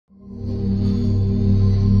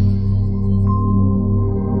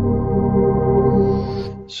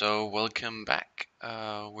So welcome back.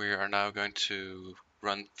 We are now going to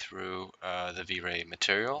run through the V-Ray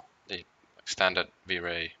material, the standard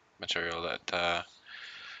V-Ray material that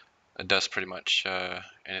does pretty much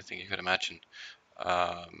anything you could imagine.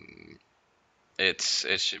 We're just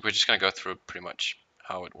going to go through pretty much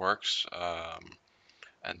how it works,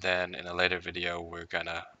 and then in a later video we're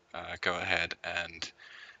gonna go ahead and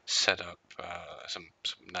set up some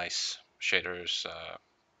nice shaders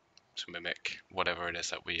to mimic whatever it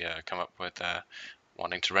is that we come up with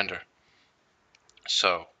wanting to render.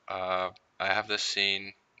 So I have this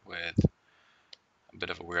scene with a bit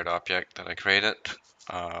of a weird object that I created.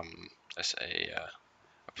 There's a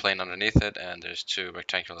plane underneath it, and there's two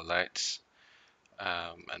rectangular lights,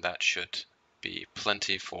 and that should be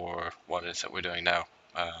plenty for what it is that we're doing now.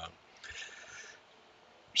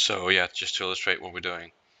 So yeah, just to illustrate what we're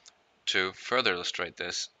doing. To further illustrate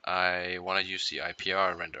this, I want to use the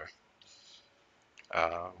IPR render,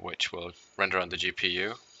 which will render on the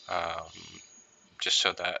GPU, just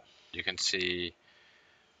so that you can see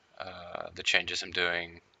the changes I'm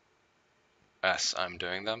doing as I'm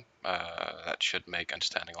doing them. That should make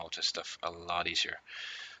understanding all of this stuff a lot easier.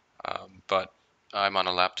 But I'm on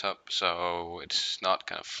a laptop, so it's not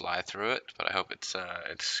gonna fly through it. But I hope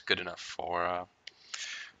it's good enough for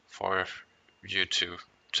you to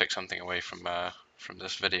take something away from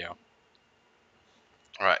this video.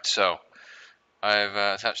 All right, so I've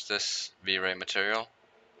attached this V-Ray material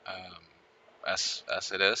as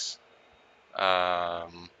it is,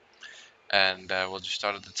 and we'll just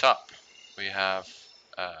start at the top. We have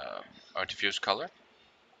our diffuse color,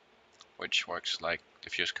 which works like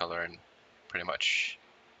diffuse color in pretty much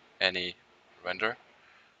any render.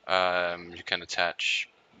 You can attach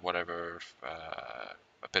whatever a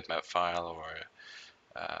bitmap file or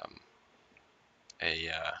um,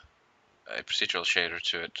 a procedural shader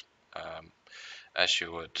to it, as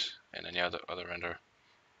you would in any other render.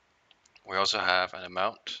 We also have an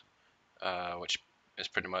amount, which is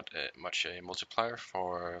pretty much a multiplier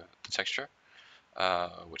for the texture,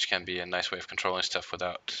 which can be a nice way of controlling stuff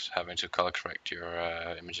without having to color correct your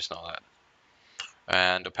images and all that.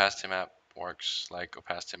 And opacity map works like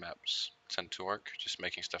opacity maps tend to work, just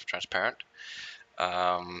making stuff transparent.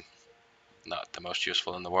 Not the most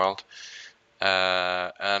useful in the world.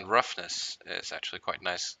 And roughness is actually quite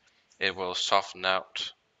nice. It will soften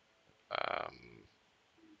out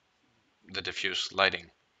the diffuse lighting.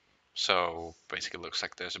 So basically it looks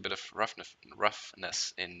like there's a bit of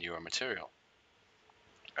roughness in your material.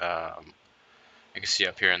 You can see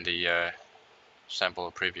up here in the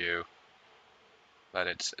sample preview that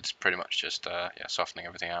it's pretty much just softening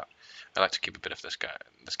everything out. I like to keep a bit of this guy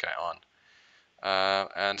on.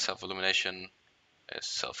 And self-illumination is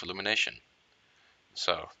self-illumination.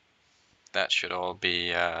 So that should all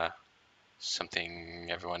be something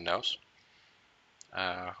everyone knows,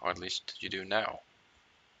 or at least you do now.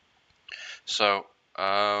 So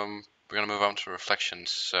we're going to move on to reflections.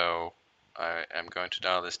 So I am going to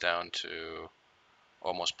dial this down to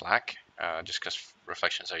almost black, just because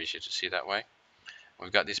reflections are easier to see that way.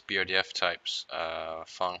 We've got these BRDF types,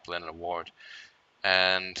 Fong, Blend, and Ward,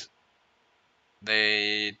 and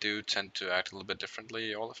they do tend to act a little bit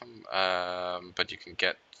differently, all of them, but you can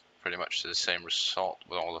get pretty much the same result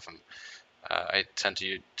with all of them. I tend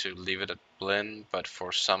to leave it at Blend, but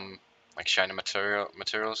for some like shiny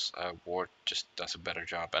materials, Ward just does a better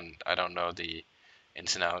job, and I don't know the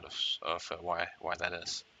ins and outs of why that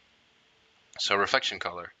is. So reflection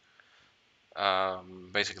color,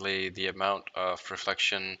 basically the amount of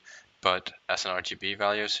reflection, but as an RGB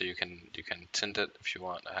value, so you can tint it if you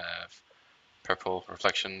want to have purple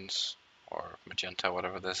reflections or magenta,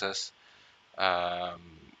 whatever this is,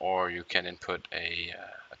 or you can input a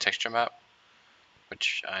texture map,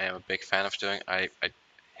 which I am a big fan of doing. I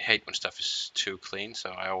hate when stuff is too clean,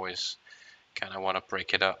 so I always kind of want to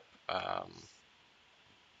break it up.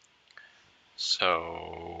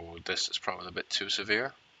 So this is probably a bit too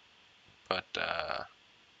severe, but I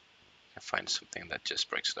find something that just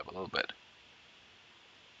breaks it up a little bit.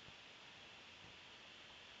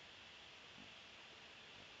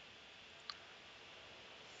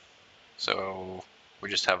 So we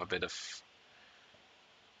just have a bit of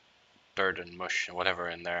dirt and mush and whatever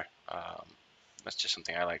in there. That's just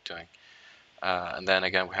something I like doing. And then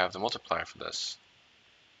again, we have the multiplier for this.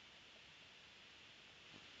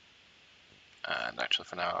 And actually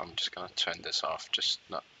for now, I'm just going to turn this off, just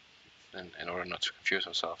not in order not to confuse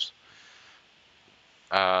ourselves.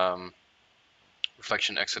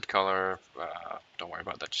 Reflection exit color, don't worry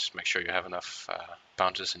about that, just make sure you have enough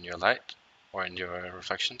bounces in your light or in your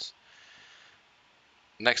reflections.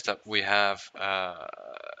 Next up we have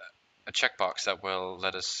a checkbox that will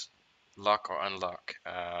let us lock or unlock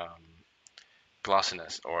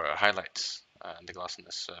glossiness or highlights, the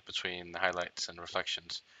glossiness between the highlights and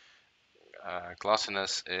reflections.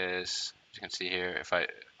 Glossiness is, as you can see here, if I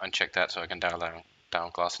uncheck that so I can dial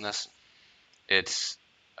down glossiness, it's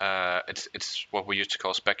what we used to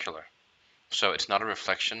call specular. So it's not a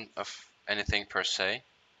reflection of anything per se.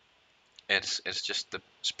 It's just the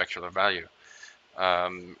specular value,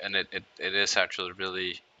 and it is actually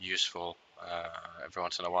really useful every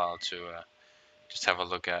once in a while to just have a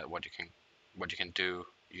look at what you can do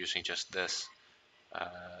using just this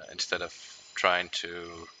instead of trying to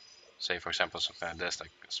say, for example, something like this,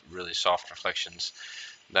 like really soft reflections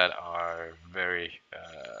that are very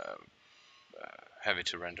heavy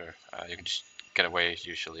to render. You can just get away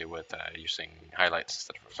usually with using highlights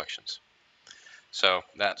instead of reflections. So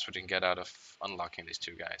that's what you can get out of unlocking these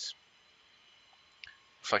two guys.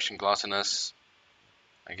 Reflection glossiness,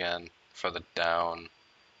 again, further down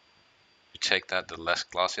you take that, the less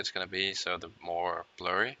glossy it's going to be, so the more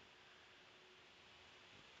blurry.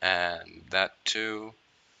 And that too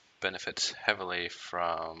benefits heavily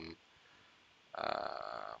from,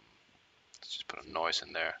 let's just put a noise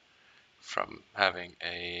in there, from having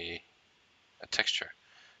a texture.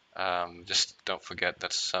 Just don't forget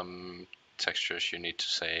that some textures you need to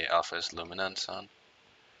say alpha is luminance on,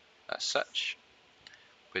 as such.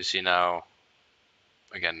 We see now,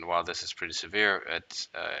 again, while this is pretty severe,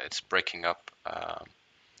 it's breaking up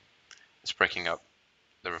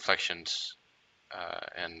the reflections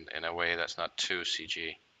in a way that's not too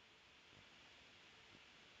CG.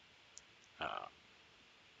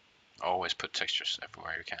 Always put textures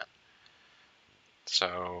everywhere you can.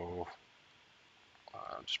 So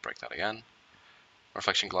just break that again.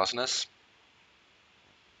 Reflection glossiness,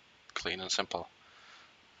 clean and simple.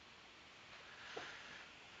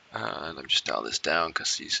 Let me just dial this down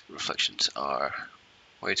because these reflections are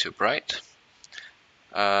way too bright.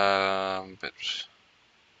 Bit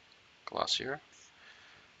glossier.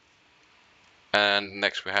 And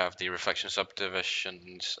next we have the reflection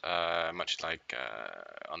subdivisions, much like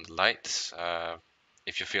on the lights.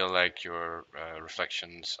 If you feel like your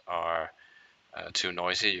reflections are too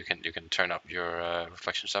noisy, you can turn up your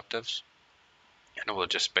reflection subdivs, and it will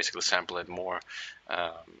just basically sample it more,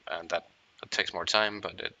 and that takes more time,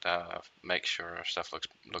 but it makes your stuff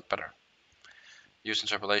look better. Use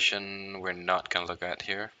interpolation we're not going to look at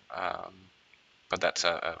here, but that's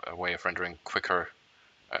a way of rendering quicker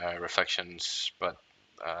reflections, but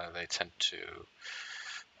they tend to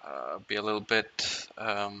be a little bit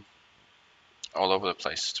all over the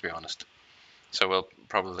place, to be honest. So we'll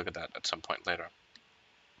probably look at that at some point later.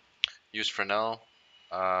 Use Fresnel.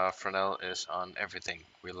 Fresnel is on everything.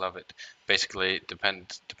 We love it. Basically,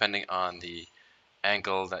 depending on the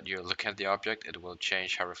angle that you're looking at the object, it will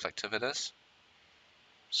change how reflective it is.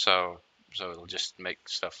 So it'll just make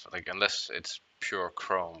stuff, like, unless it's pure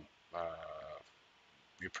chrome,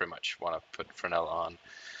 you pretty much want to put Fresnel on.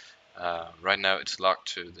 Right now it's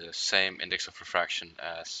locked to the same index of refraction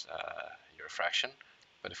as your refraction,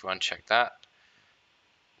 but if we uncheck that,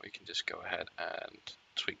 we can just go ahead and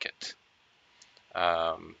tweak it.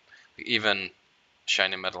 Even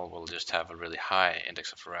shiny metal will just have a really high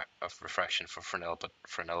index of refraction for Fresnel, but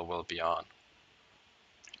Fresnel will be on.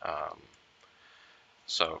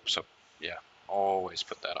 So yeah, always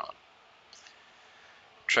put that on.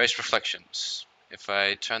 Trace reflections. If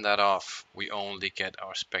I turn that off, we only get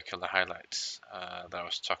our specular highlights that I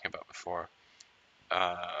was talking about before.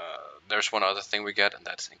 There's one other thing we get, and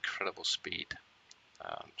that's incredible speed.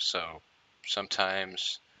 So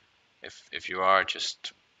sometimes if you are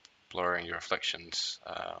just blurring your reflections,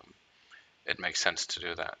 it makes sense to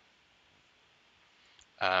do that.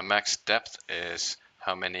 Max depth is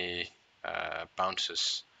how many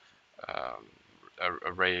bounces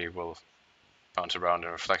a ray will bounce around in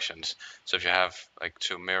reflections. So if you have like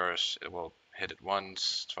two mirrors, it will hit it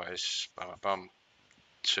once, twice, bum, bum, bum,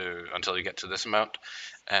 until you get to this amount,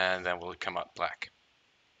 and then will come out black.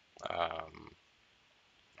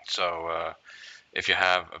 So if you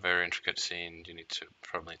have a very intricate scene, you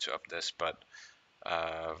probably need to up this, but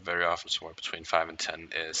very often somewhere between 5 and 10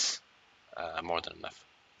 is more than enough,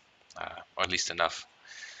 or at least enough.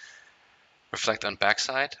 Reflect on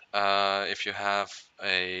backside. If you have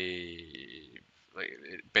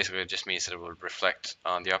basically it just means that it will reflect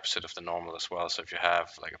on the opposite of the normal as well. So if you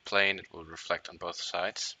have like a plane, it will reflect on both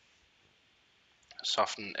sides.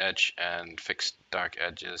 Soften edge and fix dark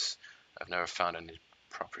edges. I've never found any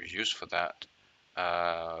proper use for that.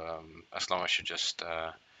 As long as you're just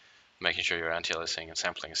making sure your anti-aliasing and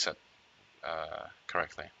sampling is set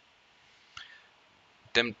correctly.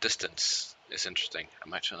 Dim distance is interesting.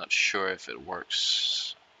 I'm actually not sure if it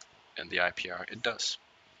works in the IPR. It does.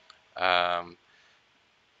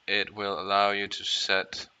 It will allow you to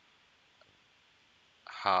set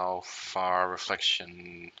how far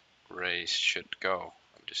reflection rays should go.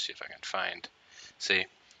 Let me just see if I can find. See,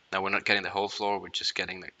 now we're not getting the whole floor, we're just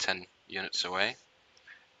getting like 10 units away.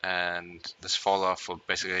 And this fall off will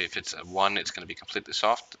basically, if it's at 1, it's going to be completely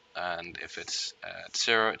soft, and if it's at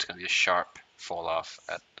 0, it's going to be a sharp fall off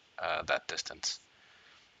at that distance.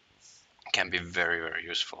 It can be very, very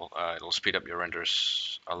useful. It'll speed up your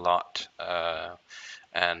renders a lot,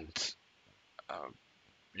 and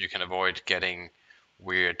you can avoid getting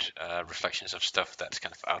weird reflections of stuff that's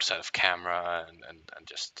kind of outside of camera and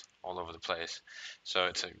just all over the place. So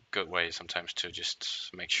it's a good way sometimes to just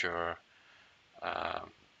make sure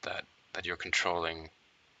that you're controlling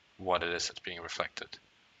what it is that's being reflected.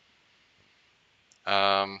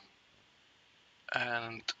 And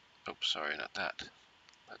oops, sorry, not that.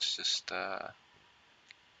 Let's just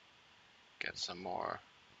get some more.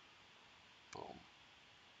 Boom.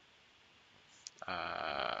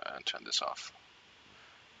 And turn this off.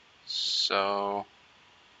 So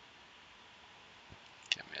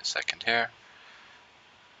give me a second here.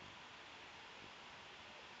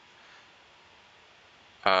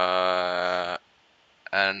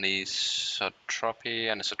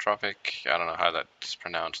 Anisotropic, I don't know how that's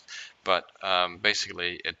pronounced, but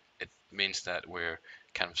basically it means that we're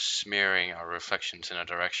kind of smearing our reflections in a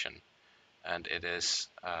direction, and it is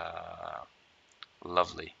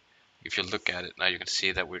lovely. If you look at it now, you can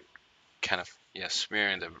see that we're kind of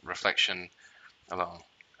smearing the reflection along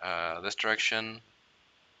this direction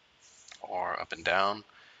or up and down,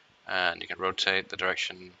 and you can rotate the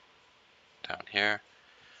direction down here.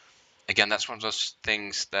 Again, that's one of those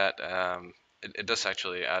things that it does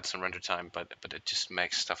actually add some render time, but it just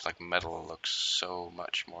makes stuff like metal look so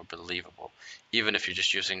much more believable, even if you're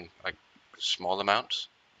just using like small amounts,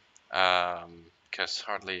 because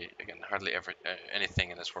hardly ever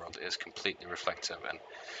anything in this world is completely reflective and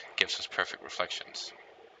gives us perfect reflections.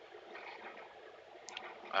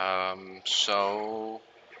 So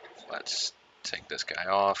let's take this guy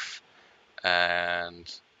off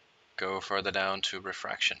and go further down to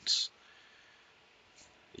refractions.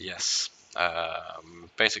 Yes,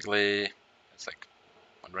 basically it's like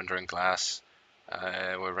when rendering glass,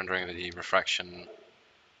 we're rendering the refraction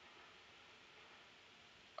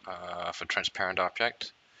of a transparent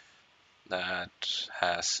object that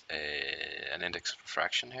has an index of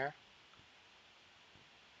refraction here.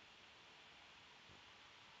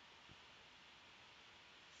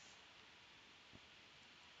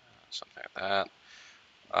 Something like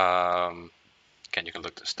that. Again, you can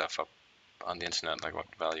look this stuff up on the internet, like what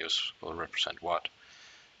values will represent what.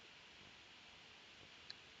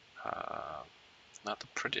 Not the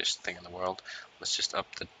prettiest thing in the world. Let's just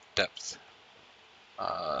up the depth.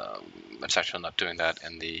 It's actually not doing that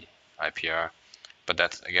in the IPR, but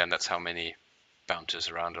that's how many bounces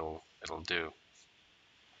around it'll do.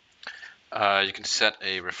 You can set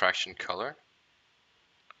a refraction color.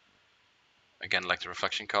 Again, like the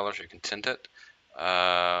reflection colors, you can tint it,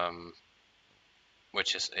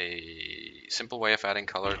 which is a simple way of adding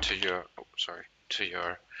color to your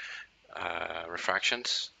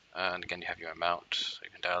refractions. And again, you have your amount, so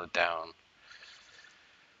you can dial it down.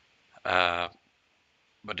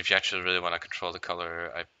 But if you actually really want to control the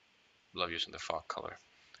color, I love using the fog color.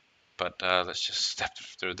 But let's just step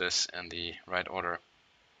through this in the right order.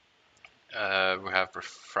 We have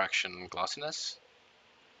refraction glossiness,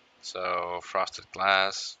 so frosted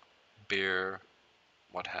glass, beer,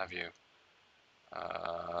 what have you.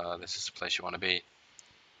 This is the place you want to be.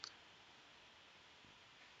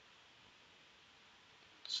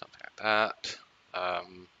 Something like that.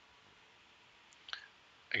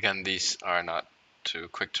 Again, these are not too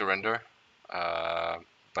quick to render,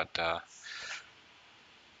 but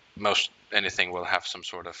most anything will have some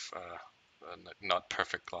sort of not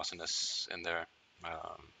perfect glossiness in there.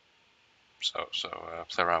 So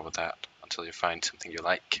play around with that until you find something you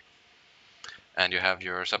like. And you have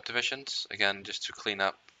your subdivisions, again, just to clean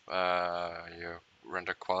up your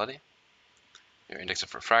render quality. Your index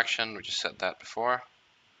of refraction, we just set that before.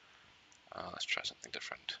 Let's try something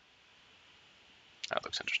different. That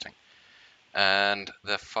looks interesting. And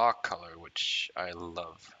the fog color, which I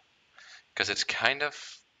love, because it's kind of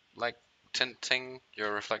like tinting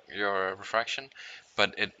your refraction,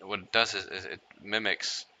 but what it does is it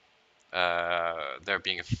mimics there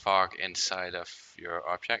being a fog inside of your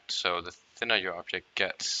object. So the thinner your object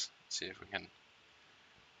gets, let's see if we can,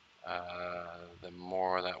 the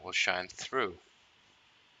more that will shine through.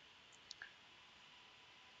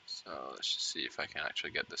 So let's just see if I can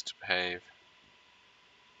actually get this to behave.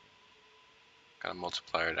 Got a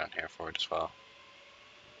multiplier down here for it as well.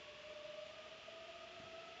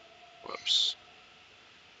 Whoops.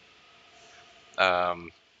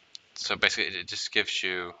 So basically it just gives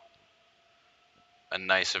you a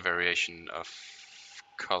nicer variation of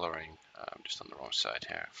coloring. I'm just on the wrong side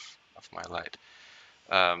here of my light.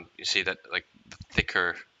 You see that like the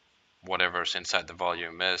thicker whatever's inside the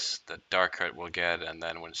volume is, the darker it will get, and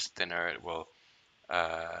then when it's thinner it will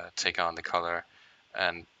take on the color,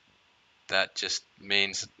 and that just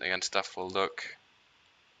means again stuff will look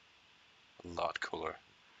a lot cooler.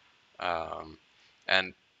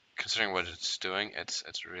 And considering what it's doing,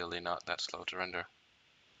 it's really not that slow to render.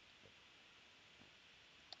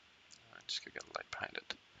 I'm just gonna get a light behind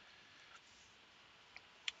it.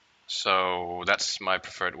 So that's my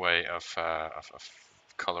preferred way of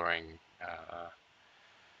coloring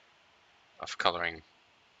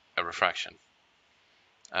a refraction.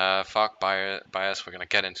 Fog bias, we're going to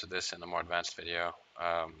get into this in a more advanced video.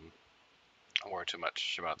 Don't worry too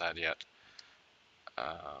much about that yet.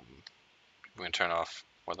 We can turn off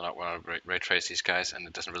whether or not we want to ray trace these guys, and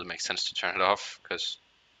it doesn't really make sense to turn it off because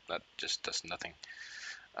that just does nothing.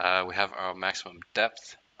 We have our maximum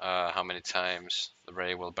depth, how many times the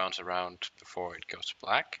ray will bounce around before it goes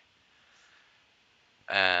black.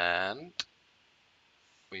 And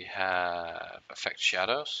we have affect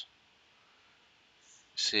shadows.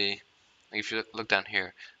 See, if you look down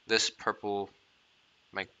here, this purple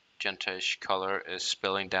magenta-ish color is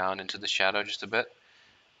spilling down into the shadow just a bit,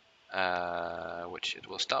 which it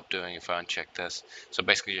will stop doing if I uncheck this. So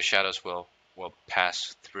basically your shadows will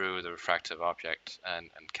pass through the refractive object and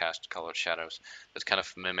cast colored shadows. That's kind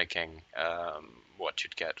of mimicking what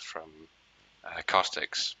you'd get from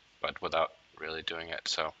caustics, but without really doing it.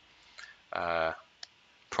 So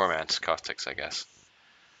poor man's caustics, I guess.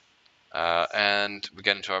 And we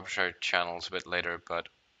get into arbitrary channels a bit later, but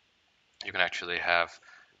you can actually have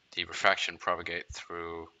the refraction propagate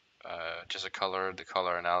through just the color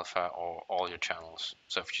and alpha, or all your channels.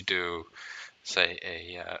 So if you do, say,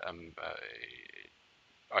 a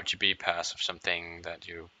RGB pass of something that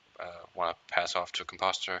you want to pass off to a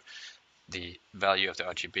compositor, the value of the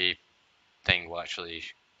RGB thing will actually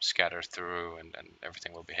scatter through, and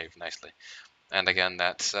everything will behave nicely. And again,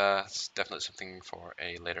 that's definitely something for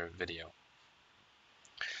a later video.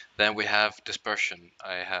 Then we have dispersion.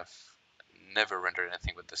 I have never rendered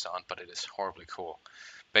anything with this on, but it is horribly cool.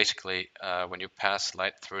 Basically, when you pass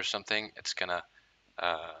light through something, it's gonna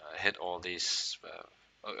hit all these.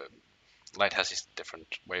 Light has these different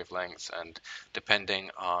wavelengths, and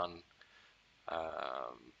depending on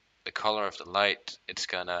the color of the light, it's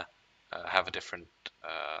gonna have a different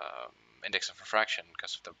index of refraction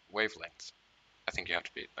because of the wavelengths. I think you have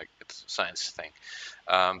to be like, it's a science thing.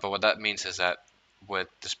 But what that means is that with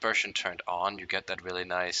dispersion turned on, you get that really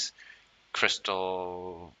nice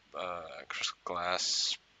crystal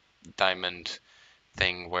glass diamond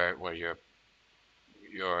thing where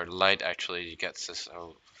your light actually gets this,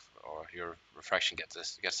 or your refraction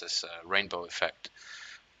gets this rainbow effect.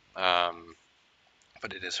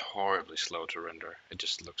 But it is horribly slow to render. It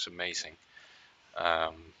just looks amazing.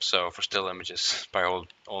 So for still images, by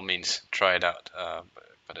all means, try it out.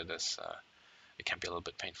 But it can be a little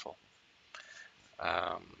bit painful.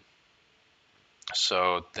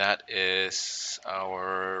 So that is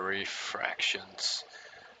our refractions.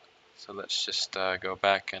 So let's just go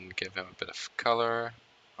back and give him a bit of color.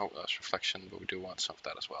 Oh, that's reflection, but we do want some of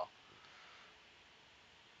that as well.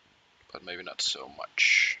 But maybe not so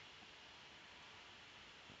much.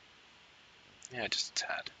 Yeah, just a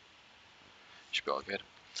tad. Should be all good.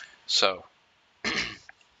 So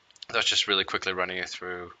that's just really quickly running it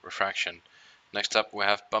through refraction. Next up, we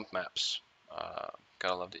have bump maps.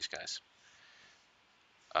 Gotta love these guys.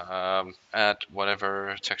 Add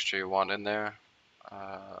whatever texture you want in there.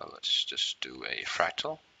 Let's just do a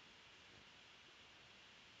fractal.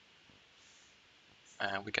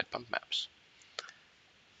 And we get bump maps.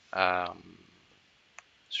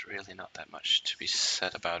 There's really not that much to be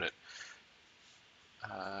said about it.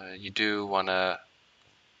 You do want to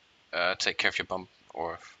take care of your bump,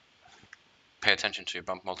 or pay attention to your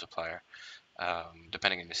bump multiplier,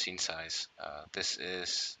 depending on the scene size. This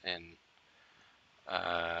is in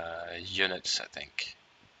units, I think.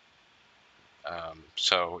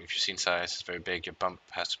 So if your scene size is very big, your bump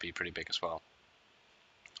has to be pretty big as well.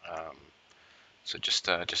 So just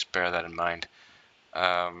bear that in mind.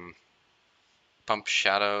 Bump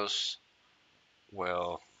shadows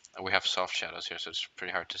we have soft shadows here, so it's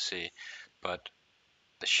pretty hard to see, but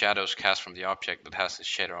the shadows cast from the object that has the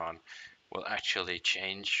shader on will actually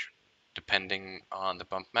change depending on the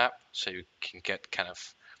bump map, so you can get kind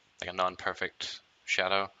of like a non-perfect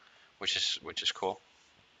shadow, which is cool.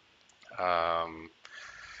 Um,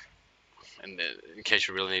 and in case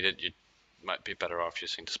you really need it, you might be better off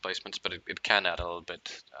using displacements, but it can add a little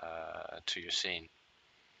bit to your scene.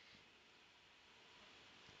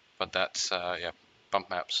 But that's yeah, bump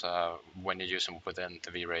maps when you use them within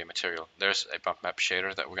the V-Ray material. There's a bump map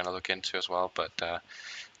shader that we're going to look into as well,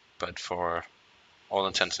 but for all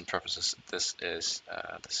intents and purposes, this is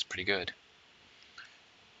pretty good.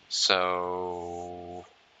 So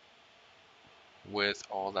with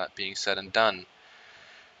all that being said and done,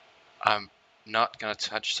 I'm not going to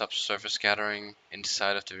touch subsurface scattering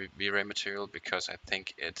inside of the V-Ray material because I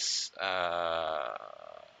think it's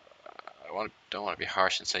don't want to be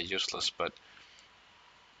harsh and say useless, but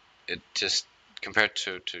it just, compared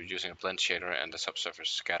to using a blend shader and the subsurface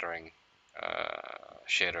scattering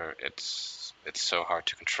shader, it's so hard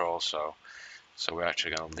to control. So we're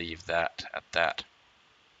actually going to leave that at that.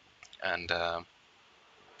 And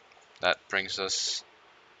that brings us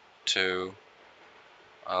to,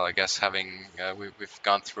 I guess, having we've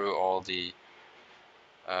gone through all the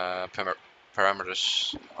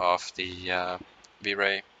parameters of the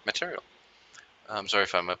V-Ray material. I'm sorry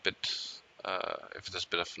if I'm a bit, if there's a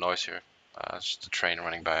bit of noise here. It's just a train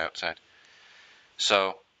running by outside.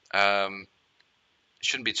 So it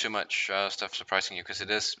shouldn't be too much stuff surprising you, because it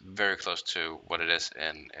is very close to what it is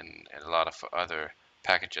in a lot of other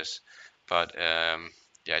packages. But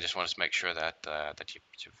yeah, I just wanted to make sure that that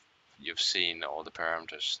you've seen all the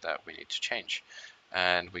parameters that we need to change,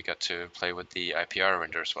 and we got to play with the IPR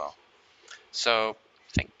render as well. So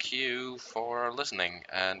thank you for listening,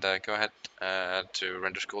 and go ahead to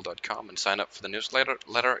renderschool.com and sign up for the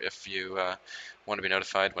newsletter if you want to be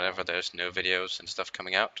notified whenever there's new videos and stuff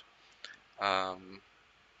coming out.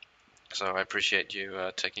 So I appreciate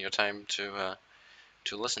you taking your time to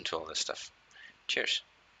listen to all this stuff. Cheers.